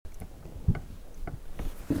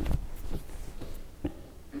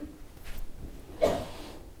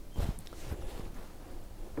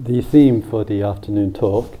The theme for the afternoon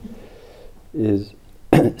talk is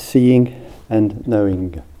seeing and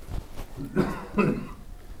knowing.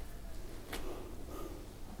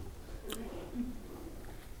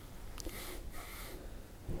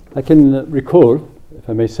 I can recall, if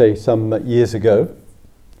I may say, some years ago,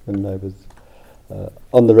 when I was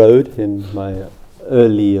on the road in my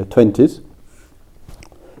early 20s,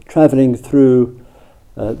 travelling through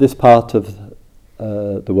this part of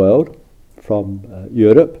the world from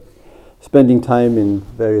Europe, spending time in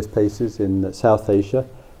various places in South Asia,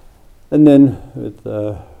 and then with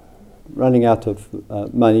running out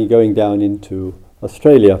of money, going down into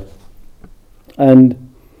Australia.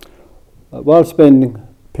 And while spending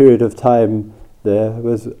a period of time there, I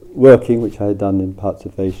was working, which I had done in parts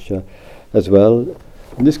of Asia as well,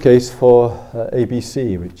 in this case for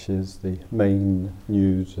ABC, which is the main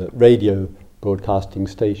news radio broadcasting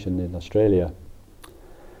station in Australia.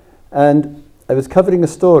 And I was covering a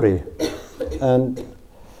story, and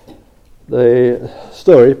the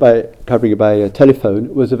story, covering it by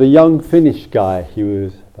telephone, was of a young Finnish guy. He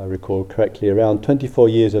was, if I recall correctly, around 24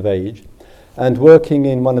 years of age, and working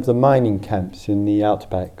in one of the mining camps in the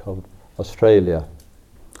outback of Australia.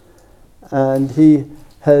 And he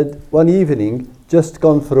had one evening just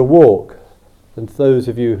gone for a walk. And those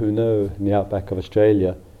of you who know in the outback of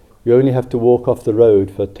Australia, you only have to walk off the road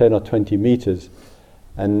for 10 or 20 metres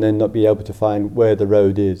and then not be able to find where the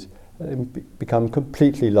road is and become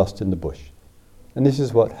completely lost in the bush. And this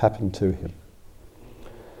is what happened to him.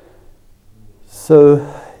 So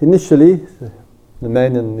initially, the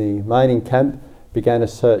men in the mining camp began a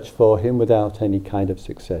search for him without any kind of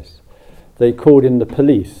success. They called in the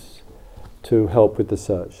police to help with the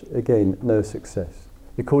search. Again, no success.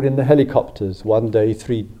 They called in the helicopters. 1 day,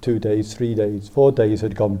 2 days, 3 days, 4 days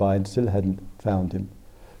had gone by and still hadn't found him.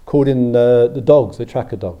 Called in the dogs, the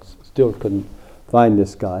tracker dogs. Still couldn't find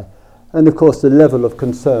this guy. And of course the level of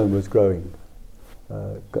concern was growing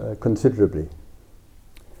considerably.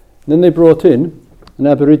 And then they brought in an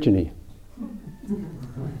Aborigine.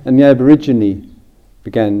 And the Aborigine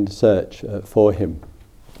began the search for him.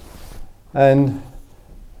 And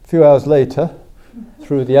a few hours later,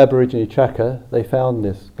 through the Aborigine tracker, they found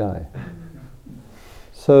this guy.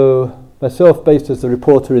 So myself, based as a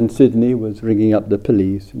reporter in Sydney, was ringing up the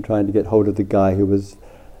police and trying to get hold of the guy who was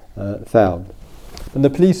found. And the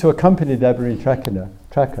police who accompanied the Aborigine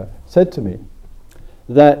tracker said to me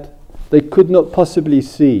that they could not possibly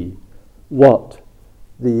see what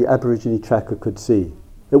the Aborigine tracker could see.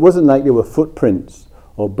 It wasn't like there were footprints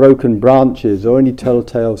or broken branches or any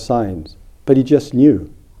telltale signs, but he just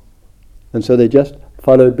knew. And so they just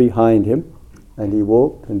followed behind him, and he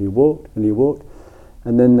walked and he walked and he walked,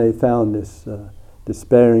 and then they found this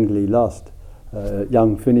despairingly lost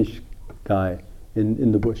young Finnish guy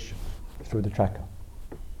in the bush through the tracker.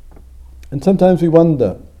 And sometimes we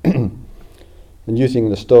wonder, and using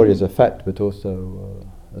the story as a fact but also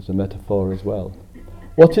as a metaphor as well,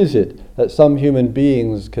 what is it that some human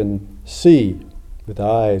beings can see with their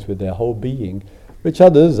eyes, with their whole being, which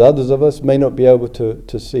others of us may not be able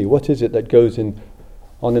to see? What is it that goes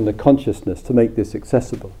on in the consciousness to make this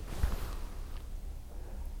accessible?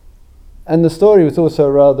 And the story was also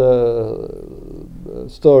rather a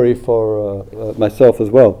story for myself as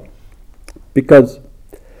well, because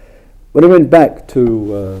when I went back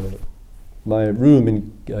to my room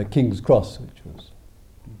in King's Cross, which was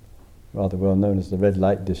rather well known as the red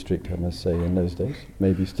light district, I must say, in those days,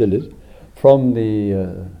 maybe still is, from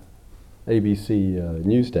the ABC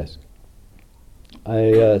news desk,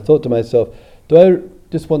 I thought to myself, do I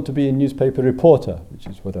just want to be a newspaper reporter, which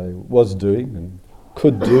is what I was doing and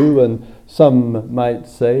could do, and some might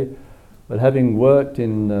say, but having worked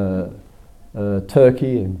in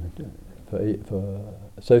Turkey and for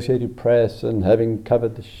Associated Press, and having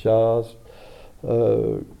covered the Shah's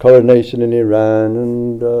coronation in Iran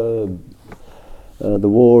and the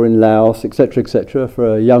war in Laos, etc.,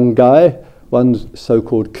 for a young guy, one's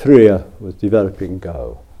so-called career was developing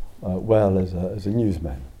well as a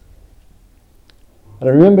newsman. And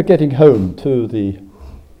I remember getting home to the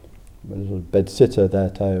little bed-sitter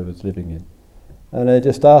that I was living in, and I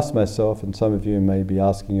just asked myself, and some of you may be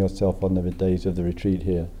asking yourself on the days of the retreat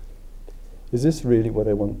here, is this really what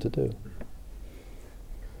I want to do?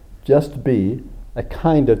 Just be a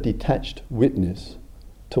kind of detached witness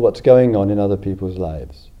to what's going on in other people's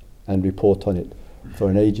lives and report on it for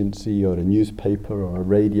an agency or a newspaper or a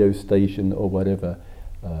radio station or whatever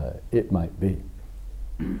it might be.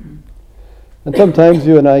 And sometimes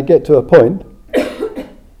you and I get to a point,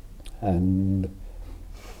 and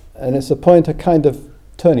it's a kind of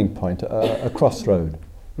turning point, a crossroad.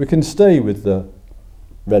 We can stay with the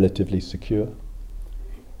relatively secure,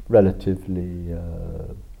 relatively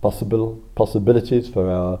possibilities for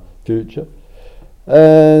our future.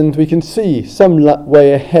 And we can see some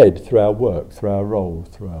way ahead through our work, through our role,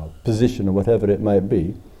 through our position, or whatever it might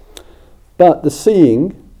be. But the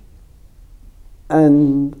seeing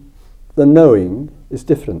and the knowing is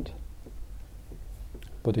different.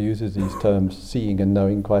 Buddha uses these terms, seeing and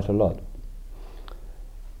knowing, quite a lot.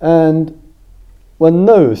 And one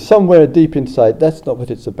knows somewhere deep inside that's not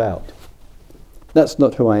what it's about. That's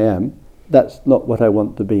not who I am. That's not what I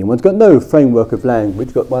want to be. And one's got no framework of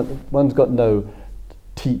language. One's got no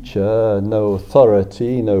teacher, no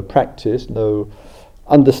authority, no practice, no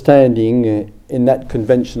understanding in that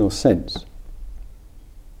conventional sense.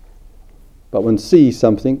 But one sees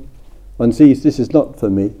something, one sees this is not for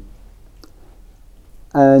me,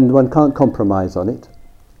 and one can't compromise on it.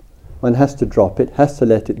 One has to drop it, has to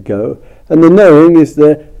let it go. And the knowing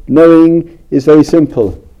is very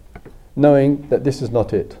simple. Knowing that this is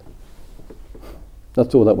not it.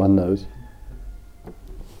 That's all that one knows.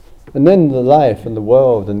 And then the life and the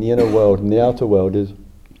world and the inner world and the outer world is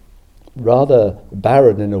rather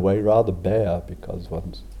barren in a way, rather bare, because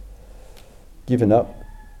one's given up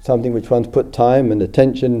something which one's put time and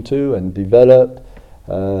attention to and developed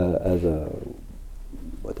as a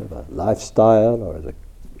whatever lifestyle or as a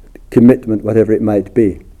commitment, whatever it might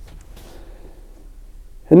be.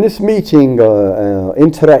 And this meeting or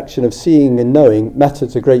interaction of seeing and knowing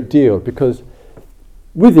matters a great deal, because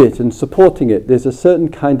with it and supporting it there's a certain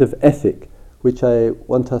kind of ethic which I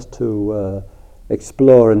want us to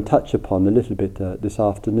explore and touch upon a little bit this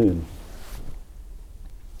afternoon.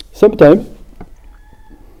 Sometimes,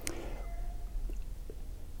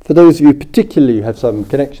 for those of you particularly who have some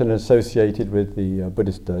connection associated with the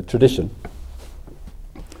Buddhist tradition,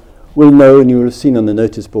 will know, and you will have seen on the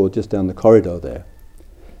notice board just down the corridor there,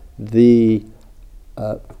 the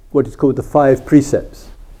what is called the 5 precepts.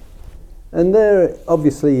 And they're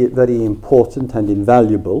obviously very important and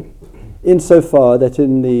invaluable, insofar that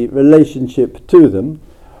in the relationship to them,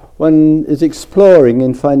 one is exploring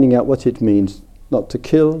and finding out what it means not to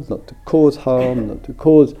kill, not to cause harm, not to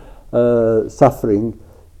cause suffering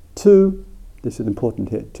to, this is important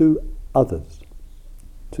here, to others.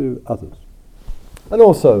 To others. And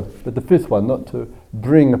also, with the 5th one, not to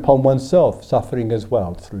bring upon oneself suffering as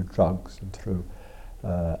well through drugs and through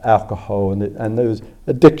alcohol and those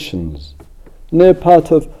addictions. And they're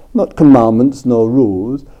part of, not commandments nor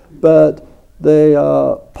rules, but they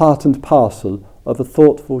are part and parcel of a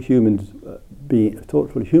thoughtful human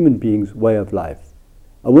being's way of life.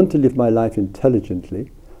 I want to live my life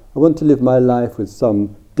intelligently. I want to live my life with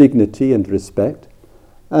some dignity and respect.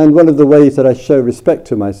 And one of the ways that I show respect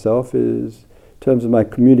to myself is in terms of my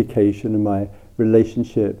communication and my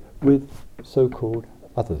relationship with so-called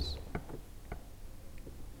others.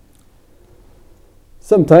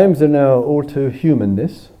 Sometimes in our all too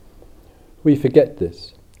humanness, we forget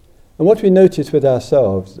this. And what we notice with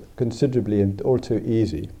ourselves, considerably and all too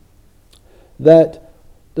easy, that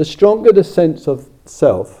the stronger the sense of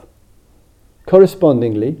self,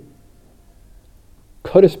 correspondingly,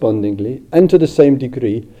 and to the same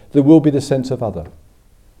degree, there will be the sense of other.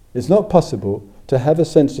 It's not possible to have a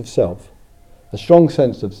sense of self, a strong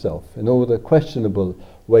sense of self, in all the questionable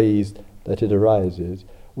ways that it arises,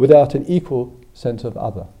 without an equal sense of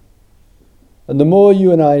other. And the more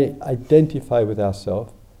you and I identify with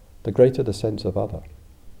ourselves, the greater the sense of other.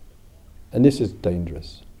 And this is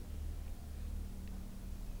dangerous.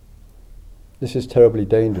 This is terribly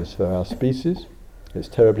dangerous for our species. It's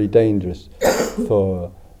terribly dangerous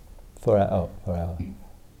for our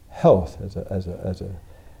health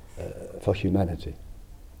for humanity.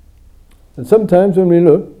 And sometimes when we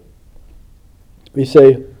look, we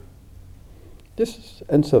say, this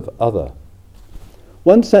sense of other,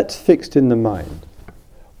 once that's fixed in the mind,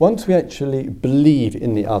 once we actually believe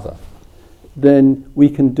in the other, then we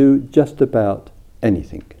can do just about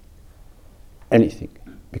anything,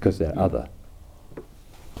 because they're other.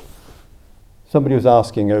 Somebody was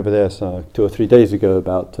asking over there 2 or 3 days ago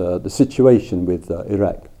about the situation with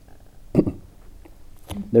Iraq.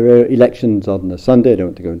 There were elections on Sunday. I don't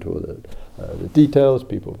want to go into all the details.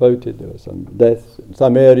 People voted. There were some deaths in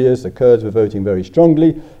some areas. The Kurds were voting very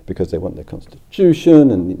strongly because they want their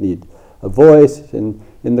constitution and need a voice in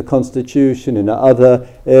the constitution. In other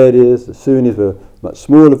areas, the Sunnis were much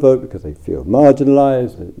smaller vote because they feel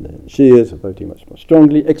marginalised. The Shias are voting much more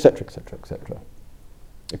strongly, etc., etc., etc.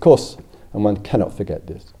 Of course, and one cannot forget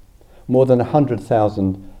this, more than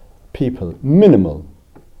 100,000 people, minimal,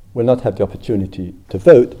 will not have the opportunity to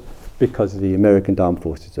vote because the American armed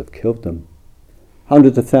forces have killed them.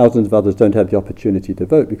 Hundreds of thousands of others don't have the opportunity to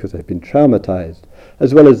vote because they've been traumatized,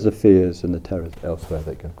 as well as the fears and the terrors elsewhere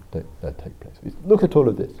that take place. We look at all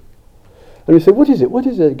of this. And we say, what is it? What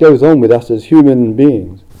is it that goes on with us as human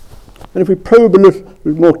beings? And if we probe a little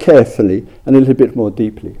more carefully and a little bit more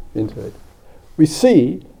deeply into it, we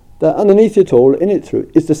see that underneath it all, in its root,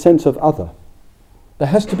 is the sense of other. There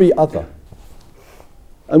has to be other.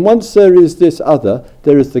 And once there is this other,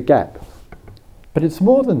 there is the gap. But it's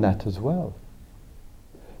more than that as well.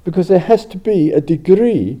 Because there has to be a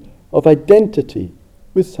degree of identity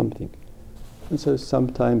with something. And so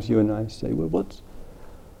sometimes you and I say, well,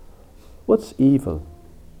 what's evil?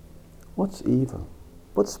 What's evil?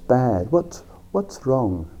 What's bad? What's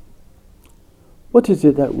wrong? What is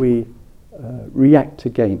it that we react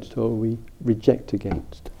against or we reject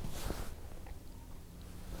against?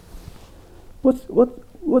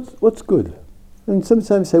 What's good? And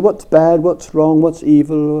sometimes say, what's bad? What's wrong? What's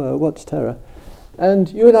evil? What's terror? And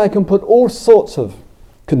you and I can put all sorts of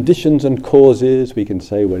conditions and causes. We can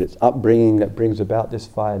say, well, it's upbringing that brings about this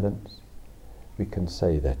violence. We can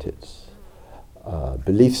say that it's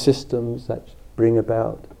belief systems that bring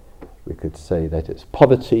about. We could say that it's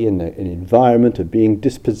poverty and an environment of being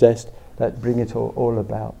dispossessed that bring it all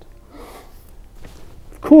about.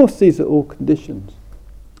 Of course, these are all conditions.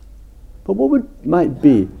 But what might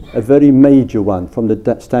be a very major one from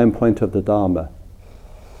the standpoint of the Dharma?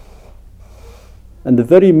 And the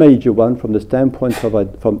very major one from the standpoint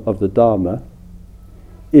of the Dharma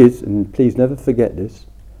is, and please never forget this,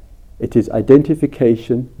 it is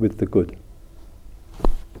identification with the good.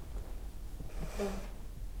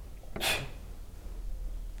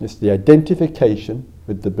 It's the identification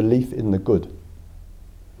with the belief in the good.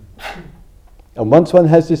 And once one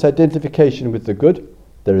has this identification with the good,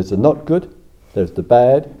 there is the not good, there is the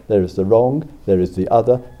bad, there is the wrong, there is the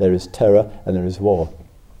other, there is terror, and there is war.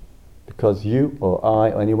 Because you or I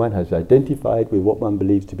or anyone has identified with what one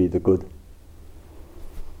believes to be the good.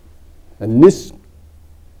 And this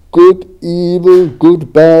good, evil,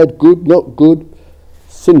 good, bad, good, not good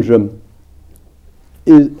syndrome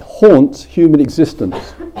haunts human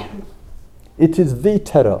existence. It is the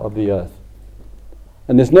terror of the earth.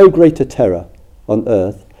 And there's no greater terror on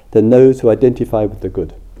earth than those who identify with the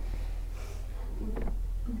good.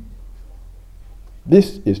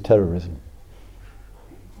 This is terrorism.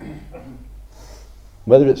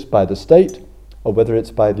 Whether it's by the state or whether it's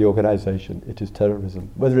by the organization, it is terrorism.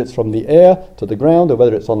 Whether it's from the air to the ground or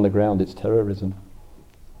whether it's on the ground, it's terrorism.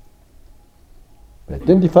 We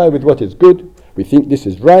identify with what is good, we think this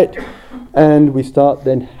is right, and we start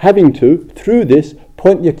then having to, through this,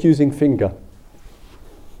 point the accusing finger.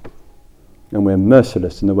 And we're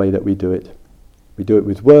merciless in the way that we do it. We do it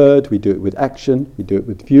with word, we do it with action, we do it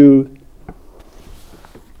with view.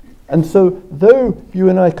 And so, though you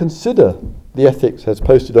and I consider the ethics as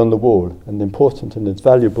posted on the wall and important and as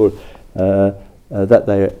valuable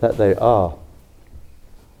that they are,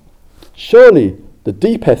 surely the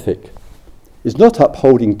deep ethic is not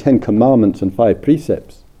upholding 10 commandments and 5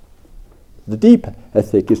 precepts. The deep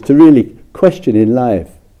ethic is to really question in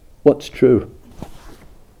life what's true,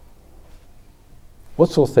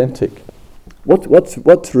 what's authentic,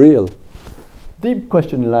 what's real. Deep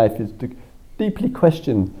question in life is to deeply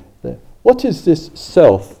question what is this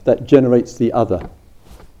self that generates the other?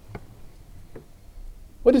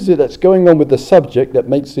 What is it that's going on with the subject that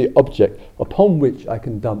makes the object upon which I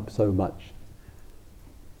can dump so much?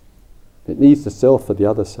 It needs the self for the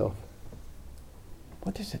other self.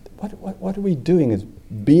 What is it? What are we doing as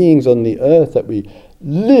beings on the earth that we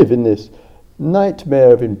live in this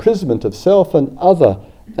nightmare of imprisonment of self and other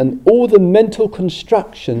and all the mental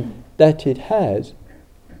construction that it has,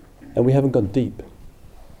 and we haven't gone deep?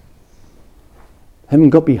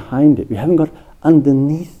 Haven't got behind it. We haven't got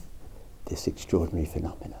underneath this extraordinary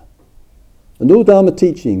phenomena. And all Dharma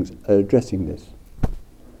teachings are addressing this.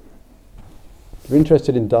 If you're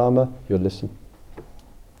interested in Dharma, you'll listen.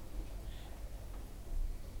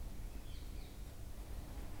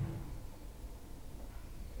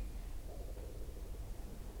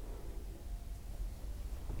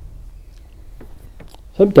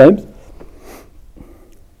 Sometimes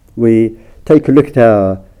we take a look at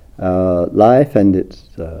our life, and it's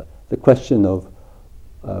the question of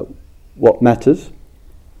what matters.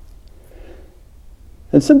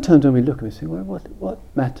 And sometimes when we look and we say, well, what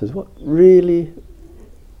matters? What really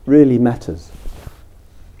matters?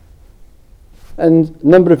 And a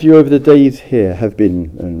number of you over the days here have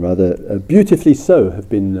been, and rather beautifully so, have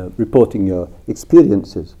been reporting your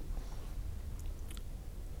experiences.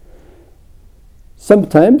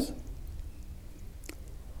 Sometimes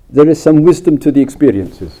there is some wisdom to the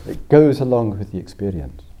experiences. It goes along with the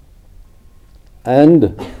experience.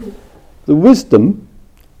 And the wisdom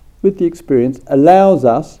with the experience allows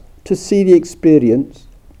us to see the experience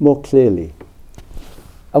more clearly.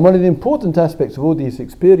 And one of the important aspects of all these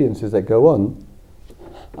experiences that go on,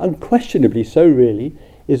 unquestionably so really,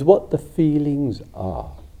 is what the feelings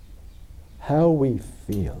are. How we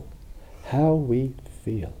feel. How we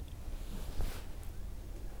feel.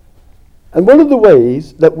 And one of the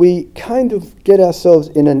ways that we kind of get ourselves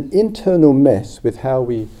in an internal mess with how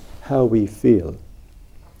we feel,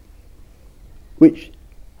 which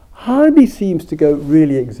hardly seems to go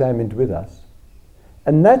really examined with us,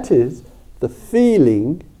 and that is the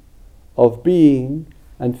feeling of being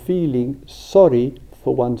and feeling sorry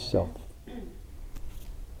for oneself.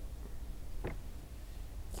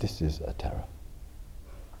 This is a terror.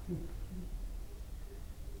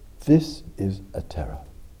 This is a terror.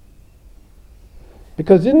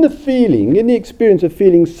 Because in the experience of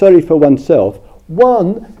feeling sorry for oneself,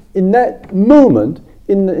 one, in that moment,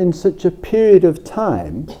 in such a period of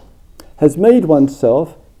time, has made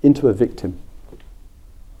oneself into a victim.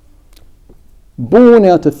 Born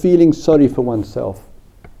out of feeling sorry for oneself.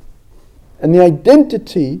 And the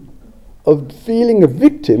identity of feeling a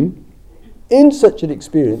victim in such an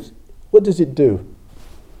experience, what does it do?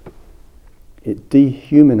 It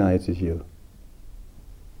dehumanizes you.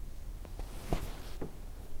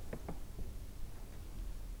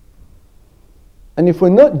 And if we're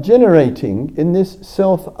not generating in this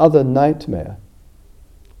self-other nightmare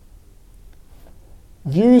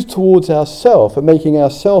views towards ourself and making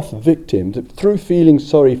ourselves victims through feeling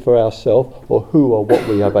sorry for ourselves or who or what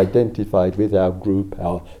we have identified with, our group,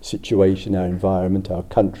 our situation, our environment, our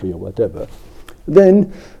country or whatever,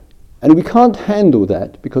 then, and we can't handle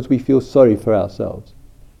that because we feel sorry for ourselves,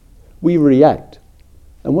 we react.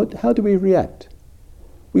 And how do we react?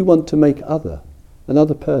 We want to make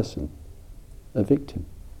another person, a victim.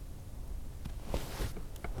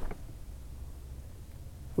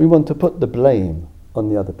 We want to put the blame on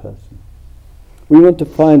the other person. We want to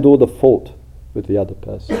find all the fault with the other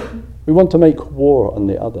person. We want to make war on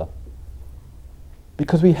the other.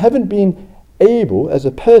 Because we haven't been able, as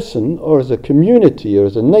a person or as a community or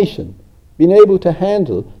as a nation, been able to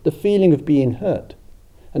handle the feeling of being hurt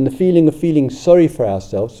and the feeling of feeling sorry for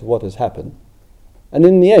ourselves for what has happened. And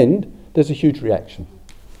in the end, there's a huge reaction.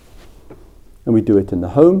 And we do it in the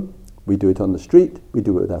home, we do it on the street, we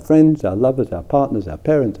do it with our friends, our lovers, our partners, our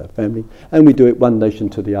parents, our family, and we do it one nation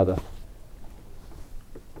to the other.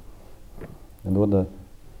 And one of the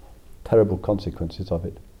terrible consequences of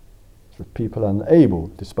it is that people are unable,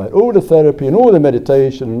 despite all the therapy and all the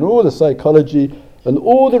meditation and all the psychology and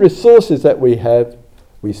all the resources that we have,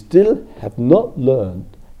 we still have not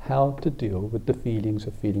learned how to deal with the feelings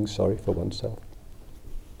of feeling sorry for oneself.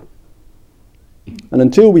 And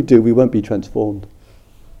until we do, we won't be transformed.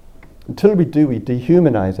 Until we do, we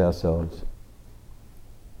dehumanize ourselves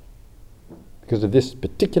because of this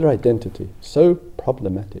particular identity, so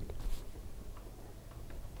problematic.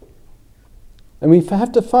 And we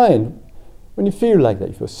have to find, when you feel like that,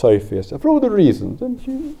 you feel sorry for yourself, for all the reasons, and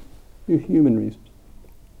human reasons.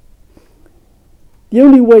 The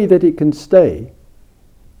only way that it can stay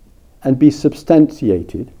and be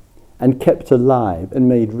substantiated and kept alive and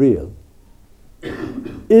made real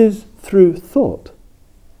is through thought,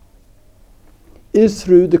 is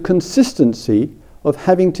through the consistency of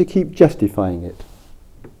having to keep justifying it.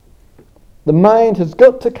 The mind has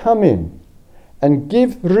got to come in and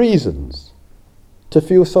give reasons to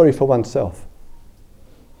feel sorry for oneself.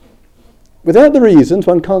 Without the reasons,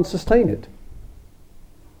 one can't sustain it.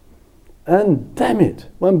 And damn it,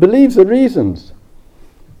 one believes the reasons.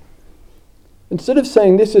 Instead of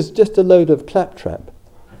saying this is just a load of claptrap,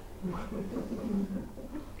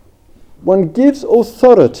 one gives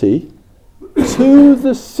authority to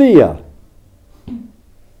the seer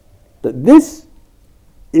that this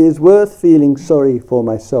is worth feeling sorry for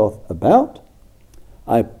myself about.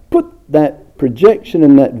 I put that projection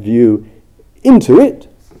and that view into it,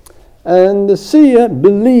 and the seer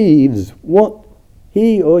believes what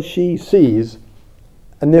he or she sees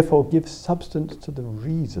and therefore gives substance to the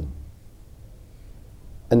reason,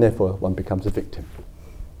 and therefore one becomes a victim.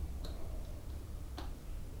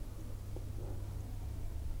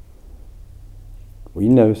 We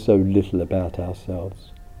know so little about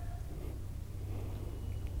ourselves.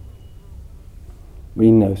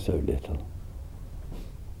 We know so little.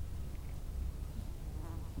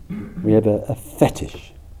 We have a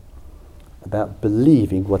fetish about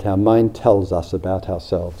believing what our mind tells us about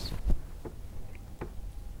ourselves.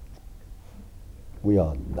 We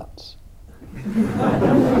are nuts.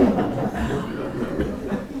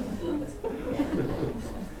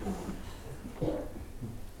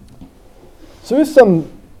 So if some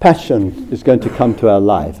passion is going to come to our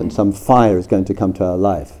life and some fire is going to come to our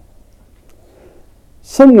life,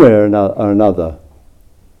 somewhere or another,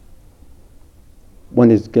 one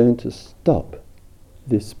is going to stop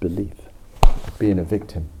this belief, being a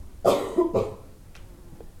victim.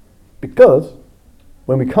 Because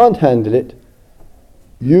when we can't handle it,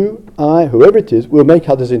 you, I, whoever it is, will make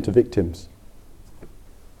others into victims.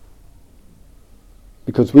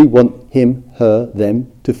 Because we want him, her,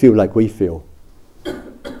 them to feel like we feel.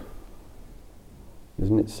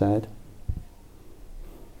 Isn't it sad?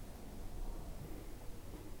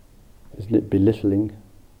 Isn't it belittling?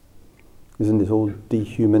 Isn't it all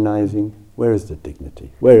dehumanizing? Where is the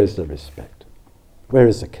dignity? Where is the respect? Where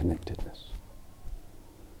is the connectedness?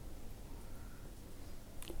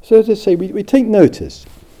 So as I say, we take notice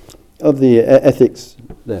of the ethics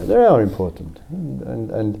there. They are important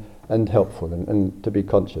and helpful and to be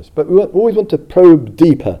conscious. But we always want to probe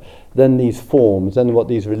deeper than these forms and what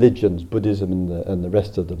these religions, Buddhism and the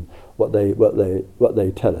rest of them, what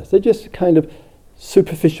they tell us. They're just kind of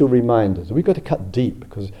superficial reminders. We've got to cut deep,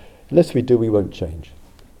 because unless we do, we won't change.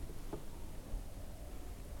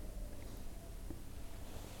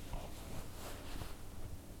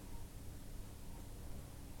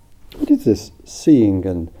 What is this seeing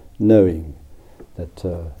and knowing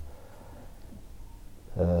that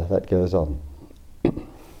that goes on?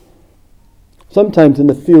 Sometimes in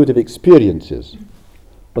the field of experiences,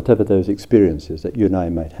 whatever those experiences that you and I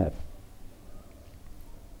might have,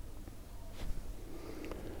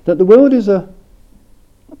 that the world is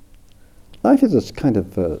life is a kind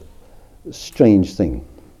of strange thing.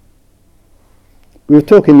 We were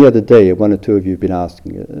talking the other day, one or two of you have been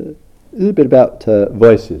asking a little bit about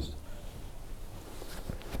voices.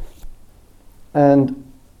 And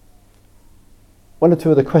one or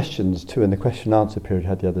two of the questions, too, in the question-answer period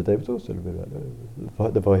had the other day was also a little bit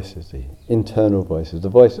about the voices, the internal voices. The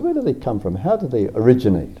voices, where do they come from? How do they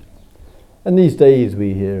originate? And these days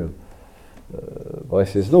we hear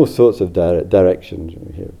voices in all sorts of directions.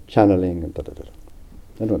 We hear channeling and da-da-da.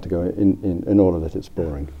 I don't want to go in all of it, it's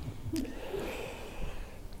boring.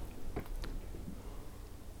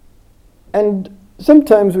 And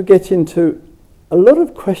sometimes we get into a lot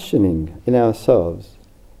of questioning in ourselves,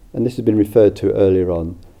 and this has been referred to earlier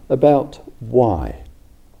on, about why.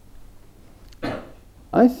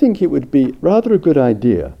 I think it would be rather a good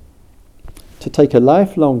idea to take a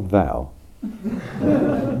lifelong vow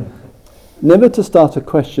never to start a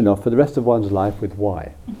question off for the rest of one's life with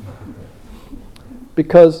why.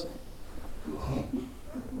 Because,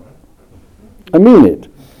 I mean it,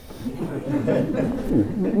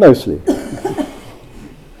 mostly.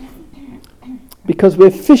 Because we're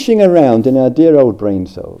fishing around in our dear old brain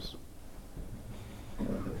cells,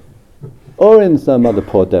 or in some other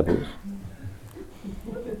poor devils,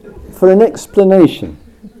 for an explanation.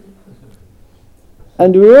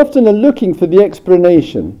 And we often are looking for the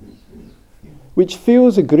explanation which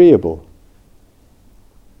feels agreeable.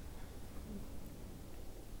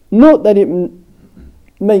 Not that it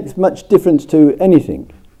makes much difference to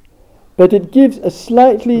anything, but it gives a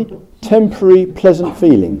slightly temporary pleasant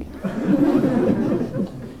feeling.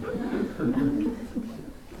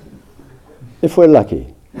 If we're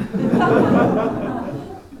lucky.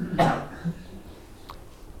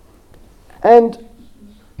 And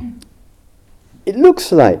it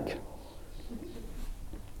looks like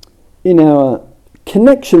in our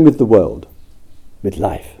connection with the world, with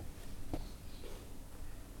life,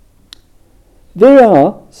 there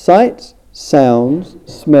are sights, sounds,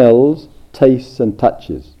 smells, tastes and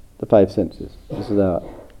touches, the five senses. This is our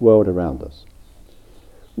world around us,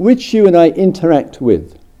 which you and I interact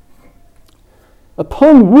with,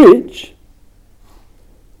 upon which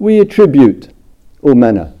we attribute all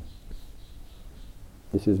manner.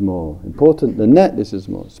 This is more important than that, this is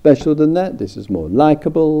more special than that, this is more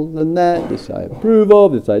likable than that, this I approve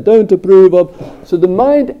of, this I don't approve of. So the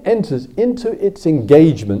mind enters into its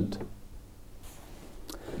engagement,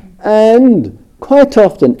 and quite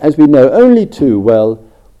often, as we know only too well,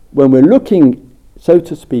 when we're looking, so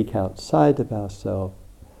to speak, outside of ourselves,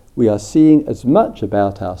 we are seeing as much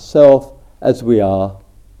about ourselves as we are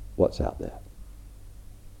what's out there.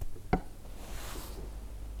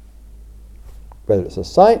 Whether it's a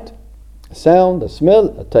sight, a sound, a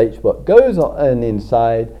smell, a taste, what goes on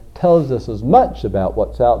inside tells us as much about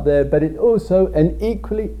what's out there, but it also, and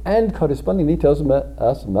equally and correspondingly, tells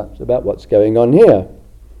us much about what's going on here.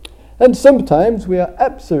 And sometimes we are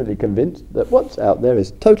absolutely convinced that what's out there is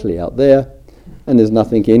totally out there, and there's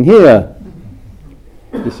nothing in here.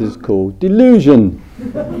 This is called delusion.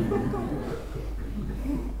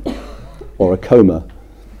 Or a coma.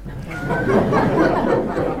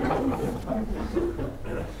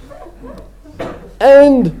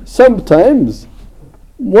 And sometimes,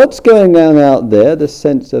 what's going on out there, the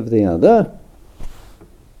sense of the other,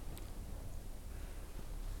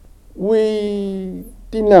 we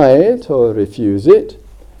deny it or refuse it,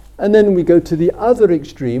 and then we go to the other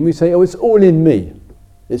extreme. We say, oh, it's all in me.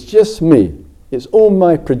 It's just me. It's all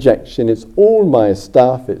my projection. It's all my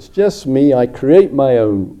stuff. It's just me. I create my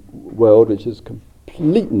own world, which is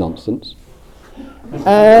complete nonsense.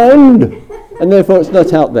 And therefore it's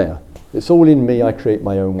not out there. It's all in me. I create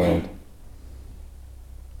my own world.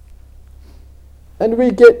 And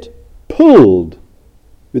we get pulled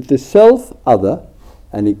with the self-other,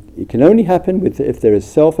 and it can only happen if there is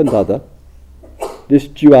self and other, this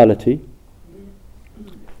duality,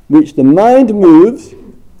 which the mind moves,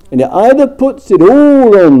 and it either puts it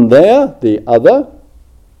all on there, the other,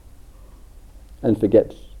 and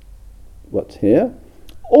forgets what's here,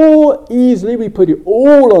 or easily we put it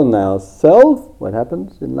all on ourselves, what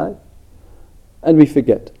happens in life, and we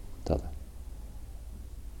forget the other.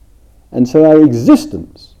 And so our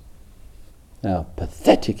existence, our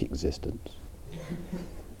pathetic existence,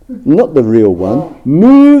 not the real one,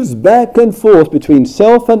 moves back and forth between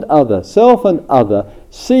self and other,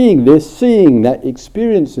 seeing this, seeing that,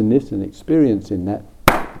 experiencing this and experiencing that,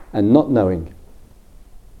 and not knowing.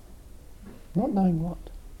 Not knowing what?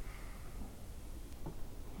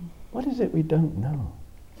 What is it we don't know?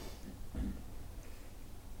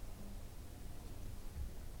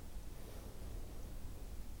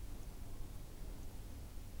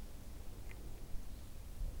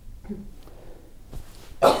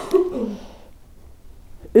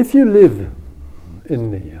 If you live in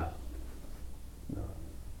the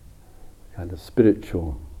kind of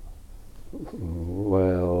spiritual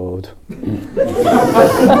world,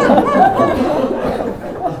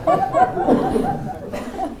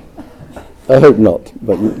 I hope not,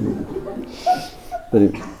 but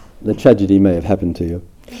the tragedy may have happened to you.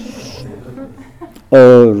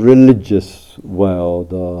 A religious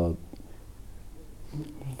world,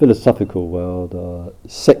 philosophical world,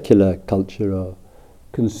 secular culture,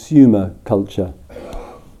 consumer culture,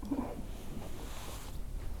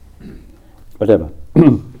 whatever,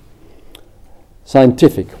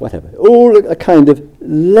 scientific, whatever, all a kind of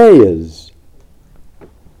layers,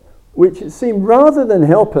 which it seems rather than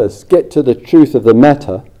help us get to the truth of the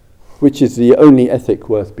matter, which is the only ethic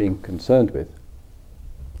worth being concerned with,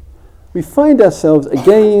 we find ourselves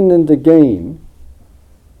again and again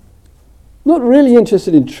not really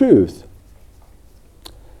interested in truth,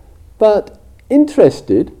 but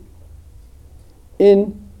interested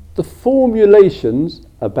in the formulations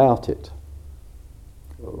about it.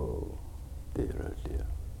 Oh dear, oh dear.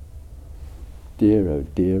 Dear, oh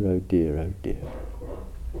dear, oh dear, oh dear.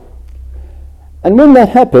 And when that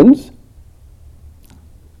happens,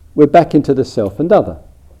 we're back into the self and other.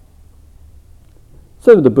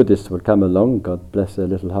 So the Buddhists would come along, God bless their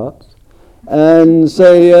little hearts, and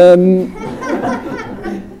say,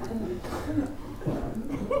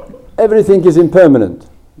 everything is impermanent.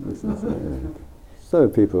 So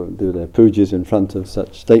people do their pujas in front of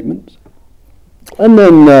such statements. And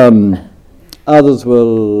then others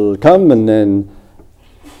will come and then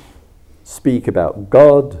speak about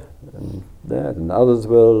God and that, and others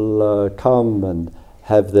will come and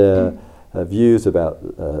have their views about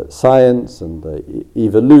science and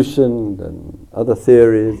evolution and other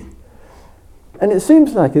theories. And it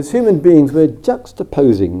seems like as human beings we're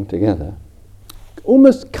juxtaposing together,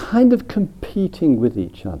 almost kind of competing with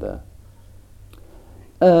each other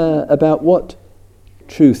about what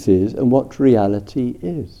truth is and what reality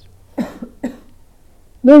is.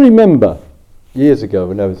 Now remember, years ago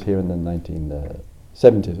when I was here in the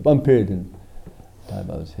 1970s, one period in time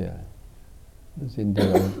I was here, I was in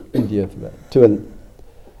India for about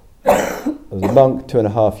I was a monk,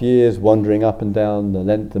 2.5 years, wandering up and down the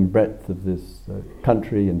length and breadth of this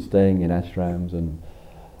country and staying in ashrams and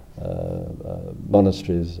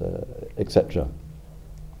monasteries, etc.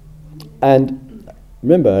 And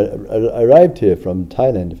remember, I arrived here from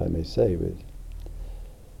Thailand, if I may say, with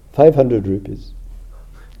 500 rupees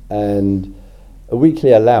and a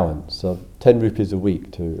weekly allowance of 10 rupees a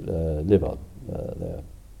week to live on there.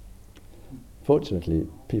 Fortunately,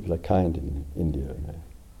 people are kind in India, and they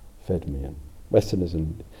fed me, and Westerners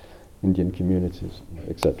and Indian communities,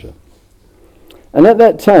 etc. And at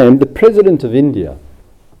that time, the President of India,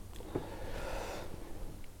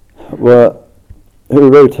 who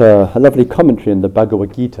wrote a lovely commentary in the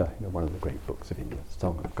Bhagavad Gita, one of the great books of India,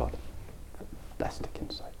 Song of God, fantastic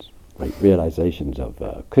insights, great realizations of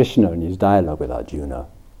Krishna and his dialogue with Arjuna.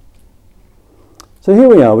 So here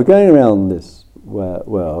we are, we're going around this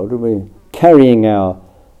world, and we're carrying our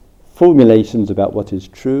formulations about what is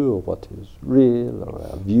true or what is real, or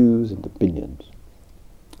our views and opinions.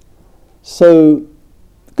 So,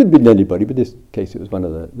 it could have been anybody, but in this case it was one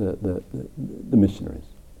of the missionaries.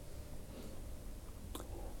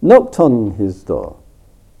 Knocked on his door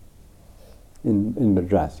in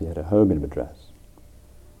Madras. He had a home in Madras.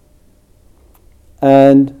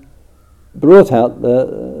 And brought out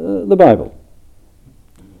the Bible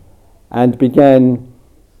and began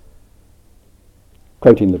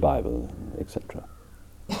quoting the Bible, etc.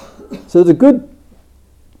 So the good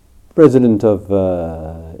president of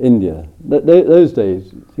India, those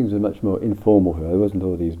days things were much more informal. There wasn't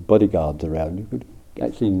all these bodyguards around. You could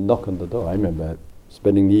actually knock on the door. I remember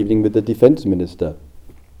spending the evening with the defense minister,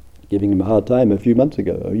 giving him a hard time a few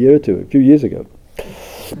years ago.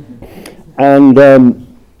 And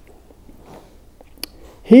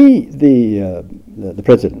he, the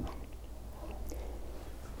president,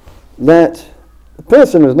 that the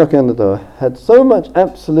person who was knocking on the door had so much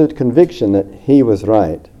absolute conviction that he was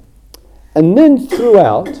right, and then threw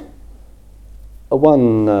out a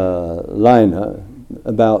one-liner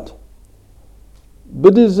about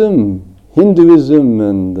Buddhism, Hinduism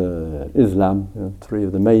and Islam, three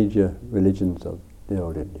of the major religions of the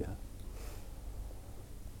old India,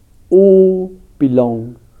 all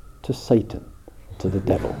belong to Satan, to the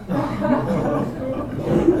devil.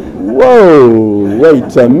 Whoa,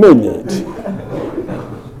 wait a minute.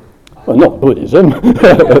 Well, not Buddhism.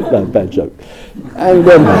 No, bad joke. And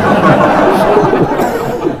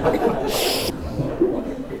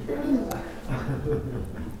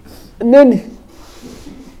and then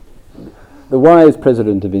the wise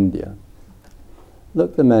president of India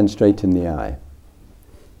looked the man straight in the eye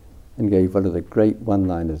and gave one of the great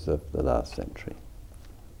one-liners of the last century.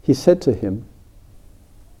 He said to him,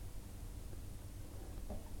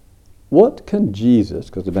 what can Jesus,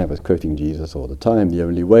 because the man was quoting Jesus all the time, the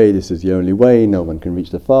only way, this is the only way, no one can reach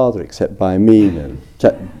the Father except by me,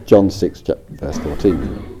 John 6, verse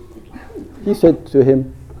 14. He said to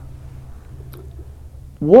him,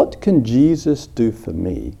 what can Jesus do for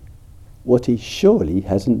me, what he surely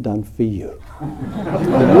hasn't done for you?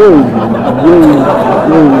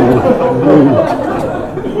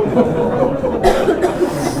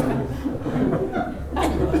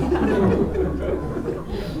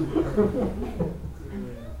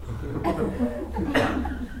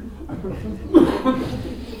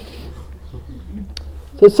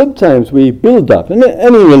 So sometimes we build up, and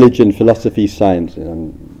any religion, philosophy, science,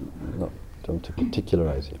 I'm not trying to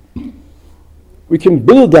particularize it, we can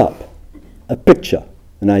build up a picture,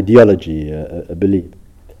 an ideology, a belief,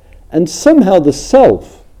 and somehow the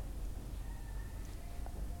self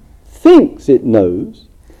thinks it knows,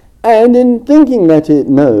 and in thinking that it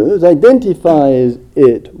knows, identifies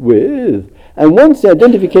it with, and once the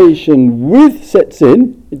identification with sets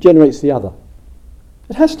in, it generates the other.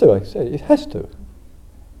 It has to, I say, it has to.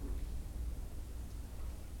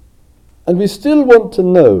 And we still want to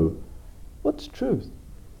know what's truth,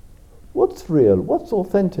 what's real, what's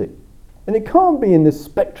authentic. And it can't be in this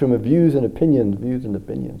spectrum of views and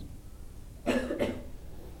opinions.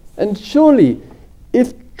 And surely,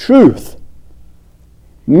 if truth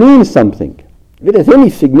means something, if it has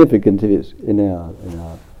any significance in our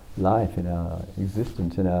life, in our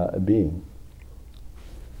existence, in our being,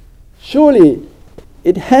 surely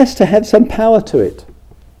it has to have some power to it.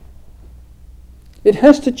 It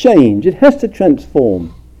has to change, it has to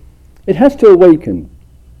transform, it has to awaken.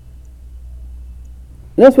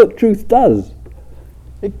 And that's what truth does.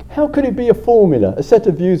 How could it be a formula, a set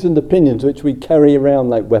of views and opinions which we carry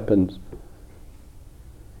around like weapons?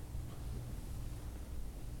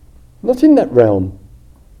 Not in that realm.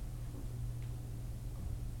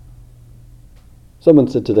 Someone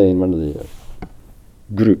said today in one of the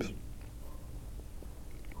groups,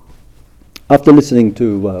 after listening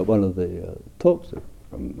to one of the talks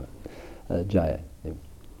from Jaya,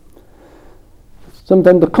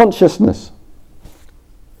 sometimes the consciousness,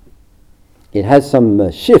 it has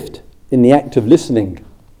some shift in the act of listening.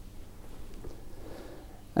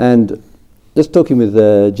 And just talking with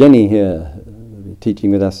Jenny here,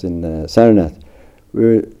 teaching with us in Saranath, we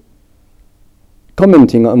were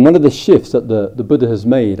commenting on one of the shifts that the Buddha has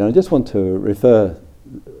made, and I just want to refer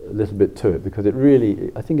a little bit to it because it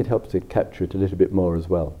really, I think it helps to capture it a little bit more as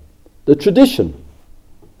well. The tradition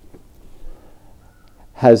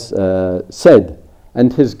has said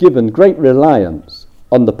and has given great reliance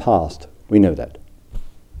on the past. We know that.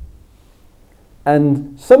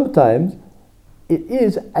 And sometimes it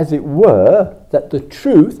is, as it were, that the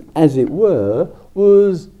truth, as it were,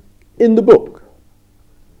 was in the book,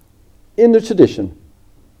 in the tradition,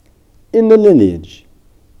 in the lineage,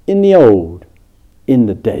 in the old, in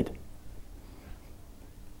the dead.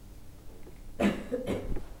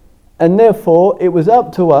 And therefore, it was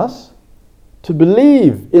up to us to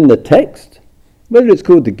believe in the text, whether it's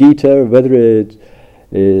called the Gita, or whether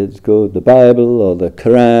it's called the Bible, or the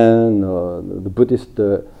Quran, or the Buddhist.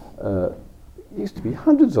 Used to be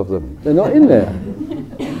hundreds of them. They're not in there.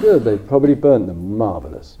 Good, they probably burnt them.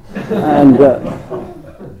 Marvelous.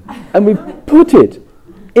 And we put it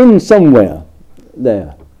in somewhere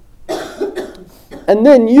there. And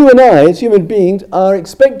then you and I, as human beings, are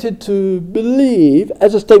expected to believe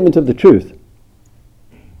as a statement of the truth.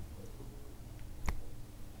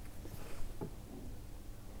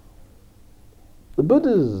 The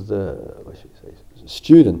Buddha's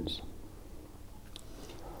students,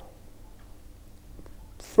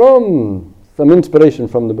 from some inspiration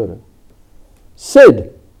from the Buddha,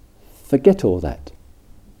 said, forget all that.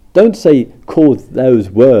 Don't call those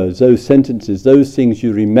words, those sentences, those things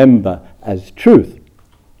you remember as truth.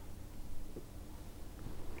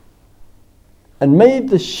 And made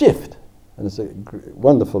the shift, and it's a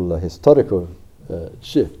wonderful historical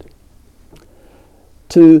shift,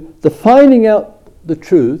 to the finding out the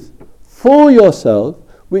truth for yourself,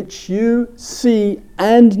 which you see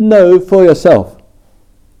and know for yourself.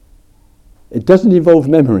 It doesn't involve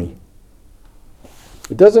memory.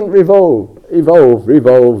 It doesn't evolve,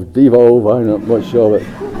 devolve, I'm not much sure, but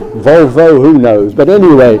Volvo, who knows. But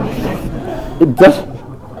anyway, it does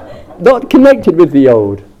not connected with the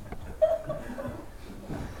old.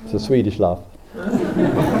 It's a Swedish laugh.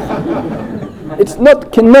 It's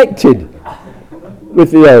not connected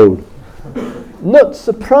with the old. Not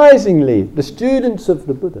surprisingly, the students of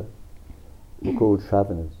the Buddha were called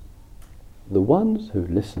travelers, the ones who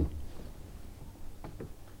listen.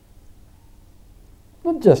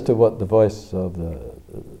 Not just to what the voice of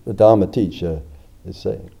the Dharma teacher is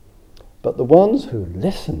saying, but the ones who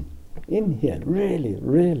listen in here, really,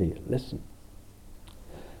 really listen.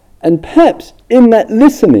 And perhaps in that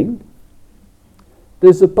listening,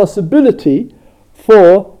 there's a possibility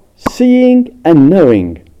for seeing and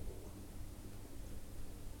knowing.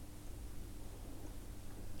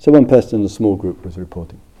 So one person in a small group was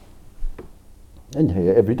reporting. And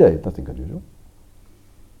here every day, nothing unusual.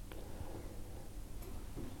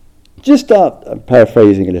 Just after, I'm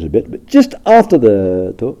paraphrasing a little bit, but just after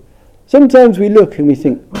the talk, sometimes we look and we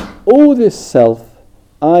think, all this self,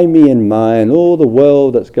 I, me and mine, all the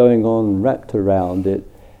world that's going on wrapped around it,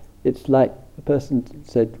 it's like, the person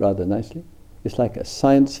said rather nicely, it's like a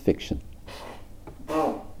science fiction.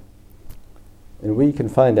 And we can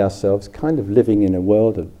find ourselves kind of living in a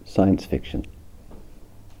world of science fiction.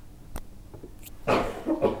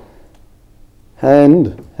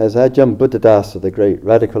 And as Ajahn Buddhadasa, the great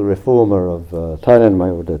radical reformer of Thailand, my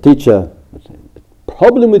older teacher, the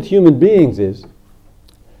problem with human beings is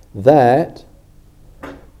that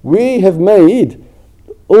we have made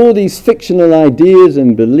all these fictional ideas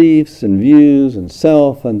and beliefs and views and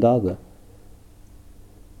self and other,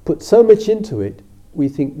 put so much into it, we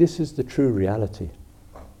think this is the true reality.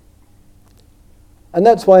 And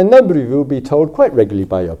that's why a number of you will be told quite regularly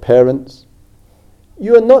by your parents,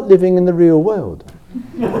 you are not living in the real world.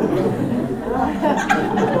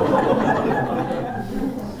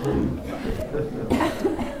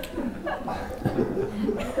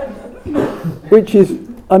 Which is,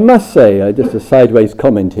 I must say, just a sideways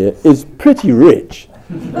comment here, is pretty rich.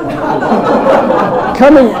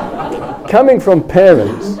 Coming from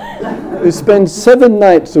parents who spend 7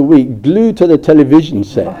 nights a week glued to the television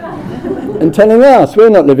set and telling us we're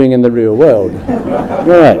not living in the real world.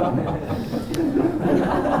 Right.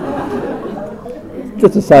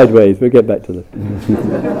 Just a sideways, we'll get back to this.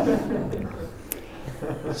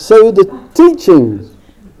 So the teachings,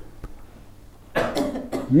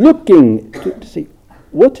 looking to see,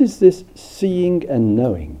 what is this seeing and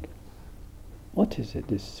knowing? What is it,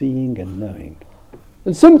 this seeing and knowing?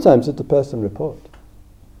 And sometimes it's the person report.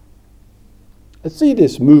 I see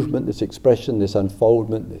this movement, this expression, this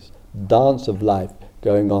unfoldment, this dance of life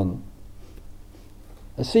going on.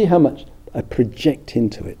 I see how much I project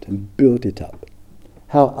into it and build it up.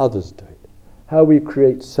 How others do it. How we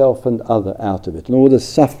create self and other out of it. And all the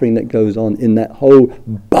suffering that goes on in that whole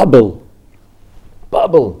bubble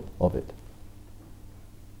of it.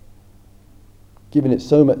 Giving it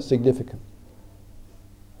so much significance.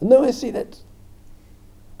 And then I see that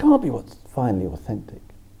can't be what's finally authentic.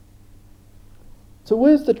 So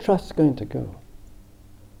where's the trust going to go?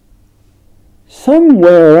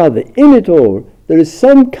 Somewhere or other, in it all, there is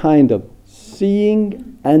some kind of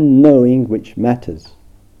seeing and knowing which matters.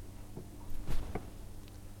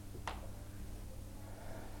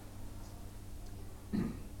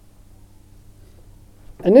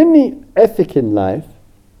 And any ethic in life,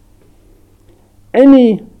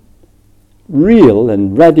 any real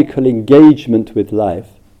and radical engagement with life,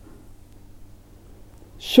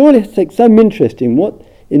 surely take some interest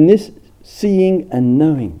in this seeing and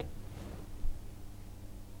knowing.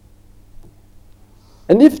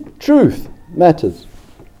 And if truth matters,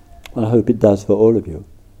 I hope it does for all of you,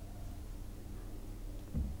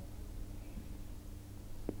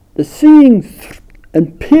 the seeing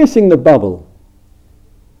and piercing the bubble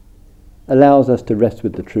allows us to rest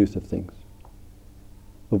with the truth of things,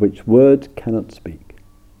 of which words cannot speak,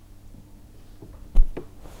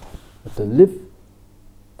 but to live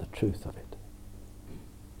the truth of it.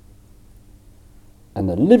 And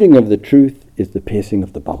the living of the truth is the piercing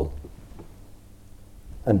of the bubble.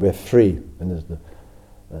 And we're free. And as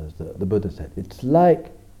the Buddha said, it's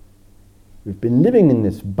like we've been living in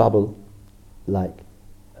this bubble like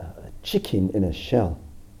a chicken in a shell.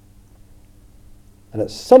 And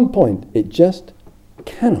at some point it just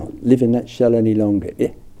cannot live in that shell any longer.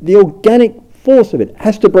 The organic force of it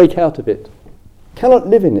has to break out of it. Cannot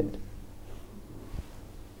live in it.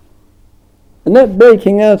 And that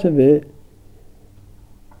breaking out of it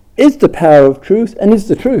is the power of truth and is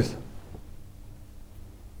the truth.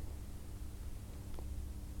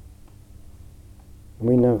 And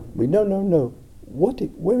we don't know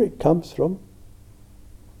where it comes from,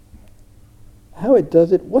 how it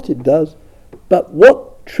does it, what it does, but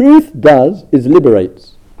what truth does is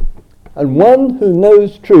liberates. And one who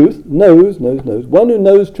knows truth, knows, one who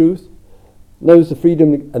knows truth, knows the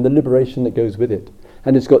freedom and the liberation that goes with it.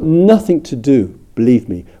 And it's got nothing to do, believe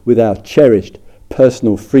me, with our cherished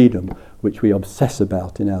personal freedom, which we obsess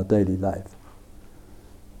about in our daily life.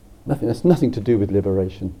 That's nothing to do with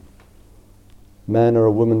liberation. Man or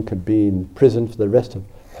a woman could be in prison for the rest of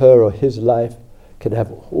her or his life, could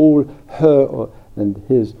have all her and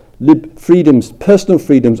his freedoms, personal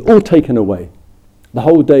freedoms, all taken away. The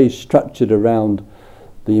whole day is structured around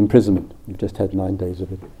the imprisonment. You've just had 9 days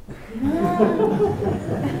of it.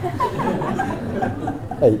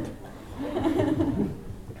 8.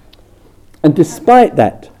 And despite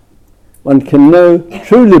that, one can know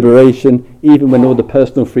true liberation even when all the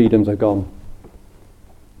personal freedoms are gone.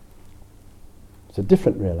 It's a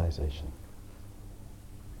different realization.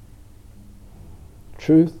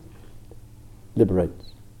 Truth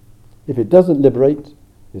liberates. If it doesn't liberate,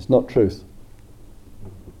 it's not truth.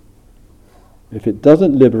 If it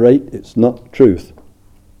doesn't liberate, it's not truth.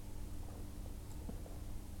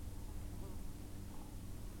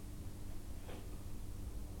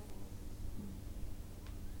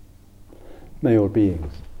 May all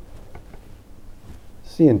beings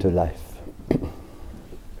see into life.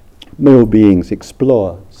 May all beings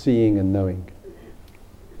explore seeing and knowing.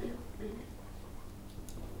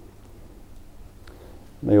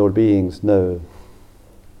 May all beings know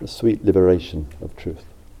the sweet liberation of truth.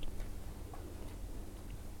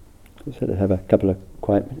 Let's have a couple of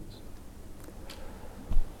quiet minutes.